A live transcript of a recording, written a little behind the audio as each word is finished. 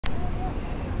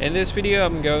In this video,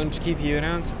 I'm going to give you an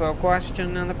answer for a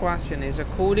question, and the question is,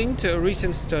 according to a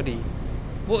recent study,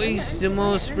 what is the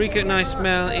most recognized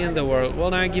smell in the world?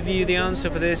 Well, I give you the answer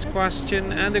for this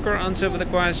question, and the correct answer for the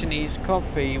question is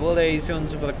coffee. Well, there is the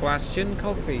answer for the question,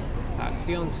 coffee. That's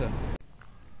the answer.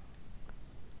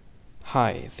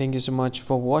 Hi, thank you so much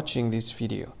for watching this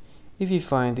video. If you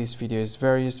find this video is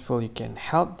very useful, you can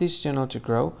help this channel to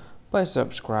grow by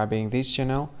subscribing this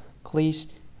channel. Please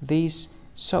this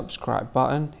subscribe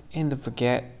button and don't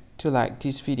forget to like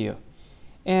this video.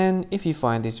 And if you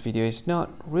find this video is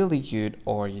not really good,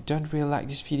 or you don't really like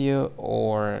this video,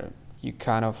 or you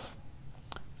kind of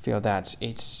feel that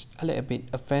it's a little bit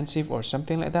offensive or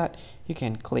something like that, you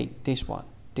can click this one,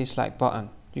 dislike button.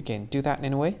 You can do that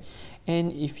anyway.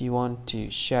 And if you want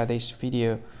to share this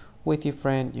video with your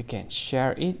friend, you can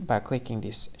share it by clicking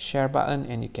this share button,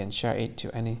 and you can share it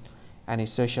to any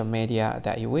social media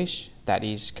that you wish that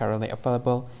is currently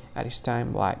available at this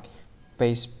time, like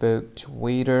Facebook,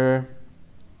 Twitter,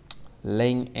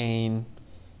 LinkedIn,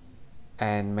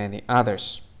 and many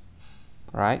others,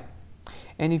 right?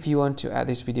 And if you want to add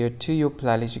this video to your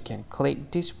playlist, you can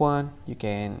click this one. You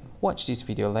can watch this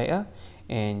video later,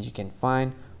 and you can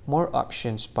find more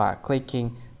options by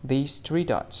clicking these three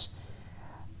dots.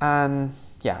 And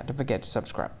yeah, don't forget to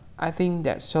subscribe. I think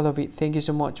that's all of it. Thank you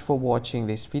so much for watching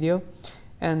this video,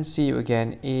 and see you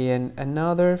again in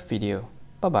another video.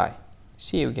 Bye bye.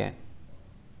 See you again.